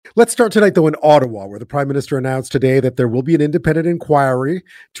Let's start tonight, though, in Ottawa, where the Prime Minister announced today that there will be an independent inquiry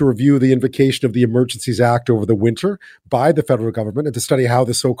to review the invocation of the Emergencies Act over the winter by the federal government and to study how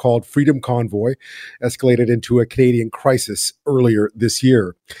the so-called Freedom Convoy escalated into a Canadian crisis earlier this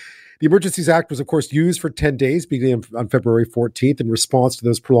year. The Emergencies Act was, of course, used for 10 days, beginning on February 14th, in response to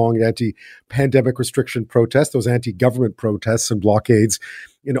those prolonged anti-pandemic restriction protests, those anti-government protests and blockades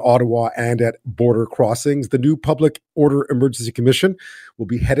in Ottawa and at border crossings. The new Public Order Emergency Commission will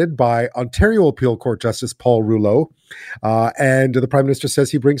be headed by Ontario Appeal Court Justice Paul Rouleau. And the Prime Minister says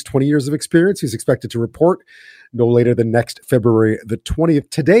he brings 20 years of experience. He's expected to report no later than next February the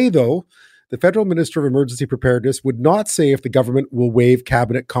 20th. Today, though, the Federal Minister of Emergency Preparedness would not say if the government will waive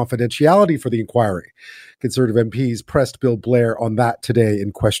cabinet confidentiality for the inquiry. Conservative MPs pressed Bill Blair on that today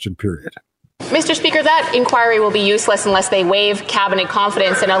in question period. Mr. Speaker, that inquiry will be useless unless they waive cabinet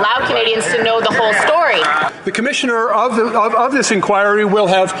confidence and allow Canadians to know the whole story. The commissioner of this inquiry will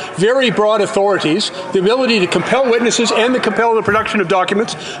have very broad authorities, the ability to compel witnesses and to compel the production of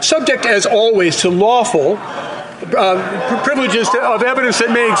documents, subject, as always, to lawful privileges of evidence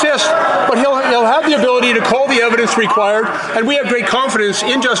that may exist, but he'll have the ability to call the evidence required, and we have great confidence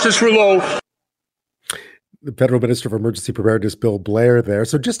in Justice Rouleau. The Federal Minister of Emergency Preparedness, Bill Blair, there.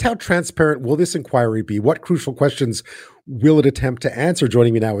 So just how transparent will this inquiry be? What crucial questions will it attempt to answer?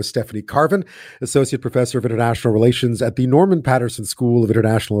 Joining me now is Stephanie Carvin, Associate Professor of International Relations at the Norman Paterson School of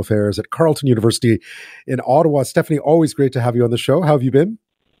International Affairs at Carleton University in Ottawa. Stephanie, always great to have you on the show. How have you been?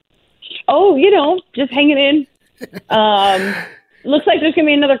 Oh, just hanging in. Looks like there's going to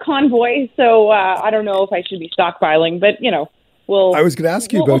be another convoy, so I don't know if I should be stockpiling, but, we'll... I was going to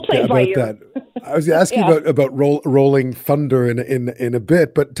ask you about that. I was going to ask you about rolling thunder in a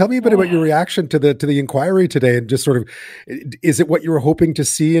bit, but tell me a bit about your reaction to the inquiry today, and just sort of, is it what you were hoping to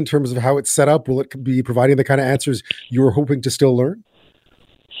see in terms of how it's set up? Will it be providing the kind of answers you were hoping to still learn?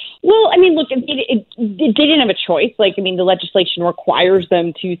 Well, look, they didn't have a choice. The legislation requires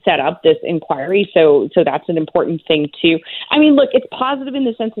them to set up this inquiry, so that's an important thing too. Look, it's positive in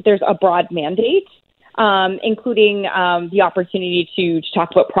the sense that there's a broad mandate, including the opportunity to talk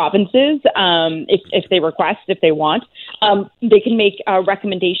about provinces if they request, if they want. They can make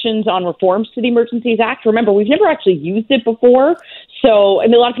recommendations on reforms to the Emergencies Act. Remember, we've never actually used it before. So, a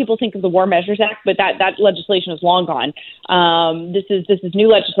lot of people think of the War Measures Act, but that legislation is long gone. This is new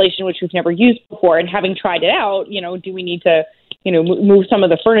legislation which we've never used before. And having tried it out, do we need to, move some of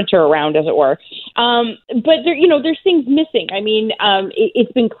the furniture around, as it were? But there's things missing.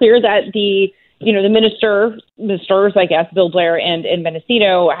 It's been clear that the ministers, I guess, Bill Blair and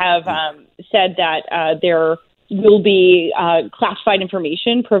Mendocino have said that there will be classified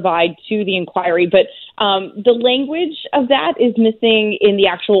information provided to the inquiry, but the language of that is missing in the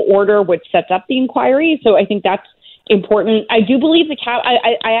actual order which sets up the inquiry. So I think that's important. I do believe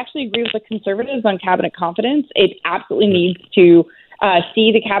I actually agree with the Conservatives on cabinet confidence. It absolutely needs to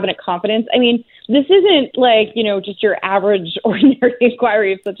see the cabinet confidence. This isn't just your average ordinary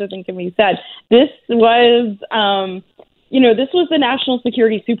inquiry, if such a thing can be said. This was, this was the national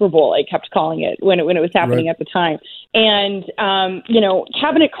security Super Bowl, I kept calling it when it was happening at the time. And,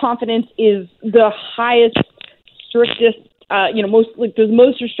 cabinet confidence is the highest, strictest, there's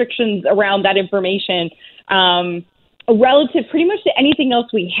most restrictions around that information relative pretty much to anything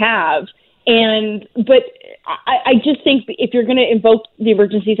else we have. But I just think if you're going to invoke the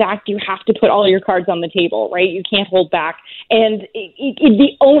Emergencies Act, you have to put all your cards on the table, right? You can't hold back. And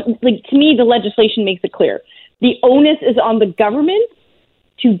to me, the legislation makes it clear. The onus is on the government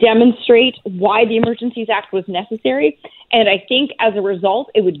to demonstrate why the Emergencies Act was necessary. And I think as a result,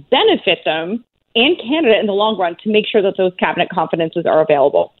 it would benefit them and Canada in the long run to make sure that those cabinet confidences are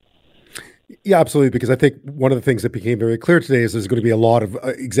available. Yeah, absolutely. Because I think one of the things that became very clear today is there's going to be a lot of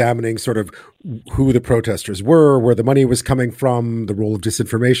examining sort of who the protesters were, where the money was coming from, the role of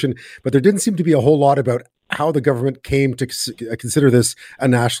disinformation. But there didn't seem to be a whole lot about how the government came to consider this a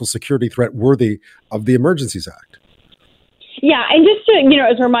national security threat worthy of the Emergencies Act. Yeah, and just to,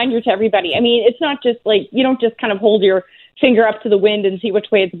 as a reminder to everybody, it's not just you don't just kind of hold your finger up to the wind and see which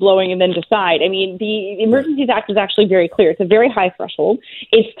way it's blowing and then decide. The Emergencies Act is actually very clear. It's a very high threshold.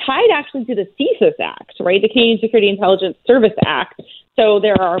 It's tied actually to the CSIS Act, right? The Canadian Security Intelligence Service Act. So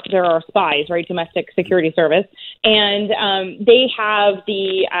there are spies, right? Domestic Security Service. And they have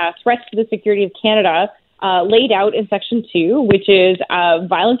the threats to the security of Canada laid out in Section 2, which is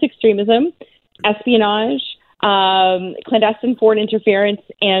violent extremism, espionage, clandestine foreign interference,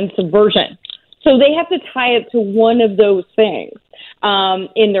 and subversion. So they have to tie it to one of those things.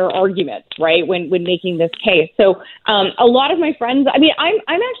 in their arguments, right, when making this case. So a lot of my friends, I mean, I'm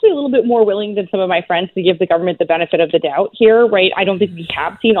actually a little bit more willing than some of my friends to give the government the benefit of the doubt here, right? I don't think we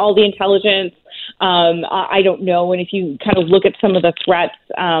have seen all the intelligence. I don't know. And if you kind of look at some of the threats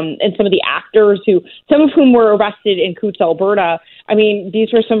and some of the actors some of whom were arrested in Coutts, Alberta, I mean,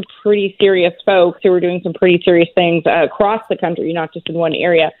 these were some pretty serious folks who were doing some pretty serious things across the country, not just in one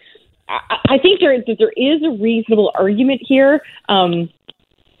area. I think there is a reasonable argument here.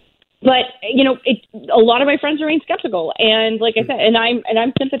 But, you know, a lot of my friends remain skeptical. And like I said, and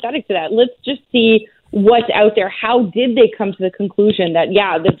I'm sympathetic to that. Let's just see what's out there. How did they come to the conclusion that,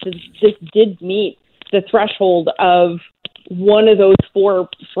 yeah, this did meet the threshold of one of those four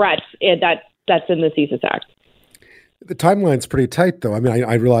threats that's in the CSIS Act? The timeline's pretty tight, though. I mean,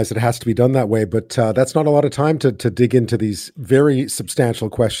 I realize it has to be done that way, but that's not a lot of time to dig into these very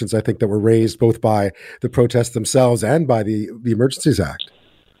substantial questions, I think, that were raised both by the protests themselves and by the Emergencies Act.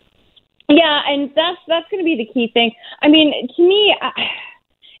 Yeah, and that's going to be the key thing. I mean, to me,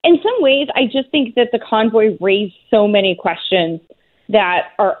 in some ways, I just think that the convoy raised so many questions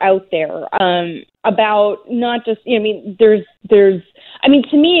that are out there about not just, I mean,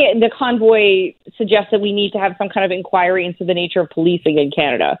 to me, the convoy suggests that we need to have some kind of inquiry into the nature of policing in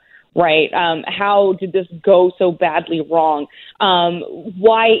Canada, right? How did this go so badly wrong?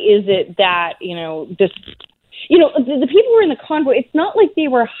 Why is it that, the people who were in the convoy, it's not like they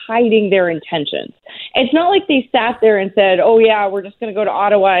were hiding their intentions. It's not like they sat there and said, oh, yeah, we're just going to go to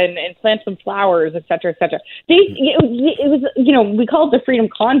Ottawa and plant some flowers, et cetera, et cetera. It was, we call it the Freedom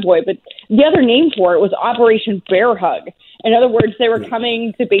Convoy, but the other name for it was Operation Bear Hug. In other words, they were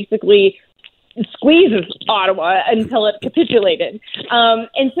coming to basically squeeze Ottawa until it capitulated.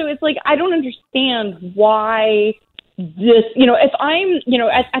 And so it's like, I don't understand why this, if I'm,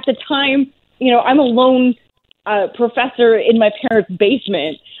 at the time, I'm a lone professor in my parents'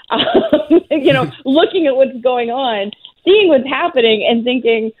 basement, looking at what's going on, seeing what's happening and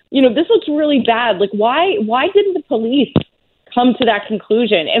thinking, this looks really bad. Like, why didn't the police come to that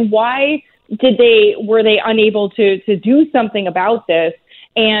conclusion? And why were they unable to do something about this?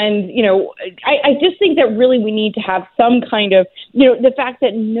 And, I just think that really we need to have some kind of, the fact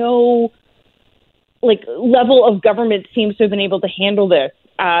that no level of government seems to have been able to handle this.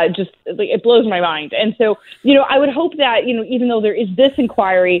 It blows my mind. And so, I would hope that, even though there is this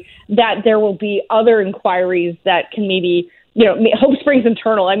inquiry, that there will be other inquiries that can maybe, hope springs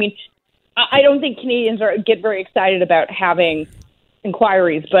eternal. I mean, I don't think Canadians get very excited about having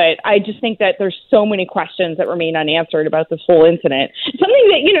inquiries, but I just think that there's so many questions that remain unanswered about this whole incident. Something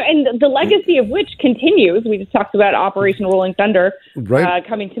that, and the legacy of which continues. We just talked about Operation Rolling Thunder, right,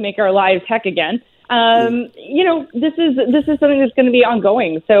 coming to make our lives heck again. This is something that's going to be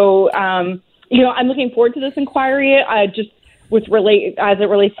ongoing. So, I'm looking forward to this inquiry, just as it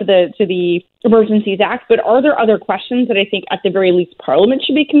relates to the Emergencies Act. But are there other questions that I think at the very least Parliament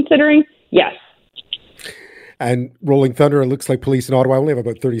should be considering? Yes. And Rolling Thunder, it looks like police in Ottawa, I only have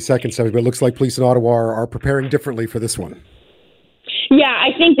about 30 seconds, but it looks like police in Ottawa are preparing differently for this one. Yeah,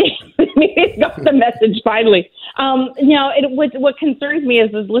 I think they got the message finally. What concerns me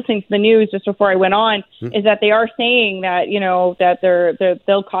is listening to the news just before I went on is that they are saying that, that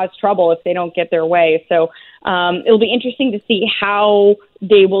they'll cause trouble if they don't get their way. So it'll be interesting to see how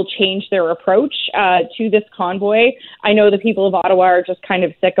they will change their approach to this convoy. I know the people of Ottawa are just kind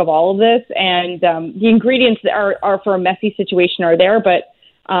of sick of all of this, and the ingredients are for a messy situation are there. But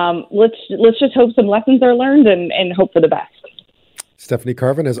let's just hope some lessons are learned and hope for the best. Stephanie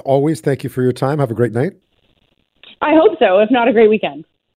Carvin, as always, thank you for your time. Have a great night. I hope so, if not a great weekend.